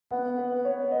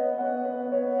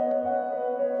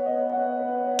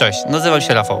Cześć, nazywam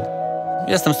się Rafał.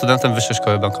 Jestem studentem Wyższej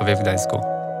Szkoły Bankowej w Gdańsku.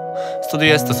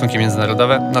 Studiuję stosunki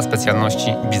międzynarodowe na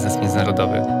specjalności biznes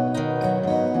międzynarodowy.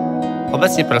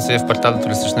 Obecnie pracuję w portalu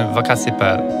turystycznym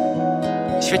wakacje.pl.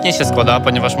 Świetnie się składa,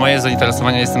 ponieważ moje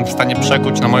zainteresowania jestem w stanie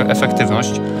przekuć na moją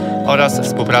efektywność oraz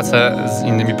współpracę z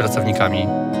innymi pracownikami.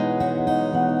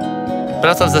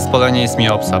 Praca w zespole nie jest mi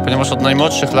obca, ponieważ od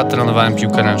najmłodszych lat trenowałem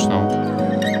piłkę ręczną.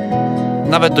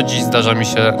 Nawet do dziś zdarza mi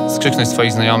się skrzyknąć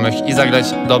swoich znajomych i zagrać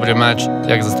dobry mecz,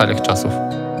 jak ze starych czasów.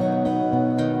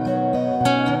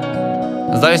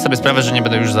 Zdaję sobie sprawę, że nie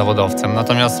będę już zawodowcem,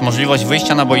 natomiast możliwość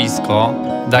wyjścia na boisko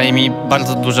daje mi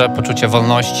bardzo duże poczucie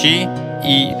wolności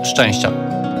i szczęścia.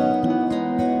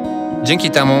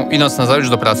 Dzięki temu, idąc na zajutrz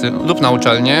do pracy lub na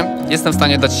uczelnię, jestem w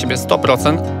stanie dać siebie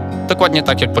 100%, dokładnie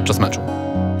tak jak podczas meczu.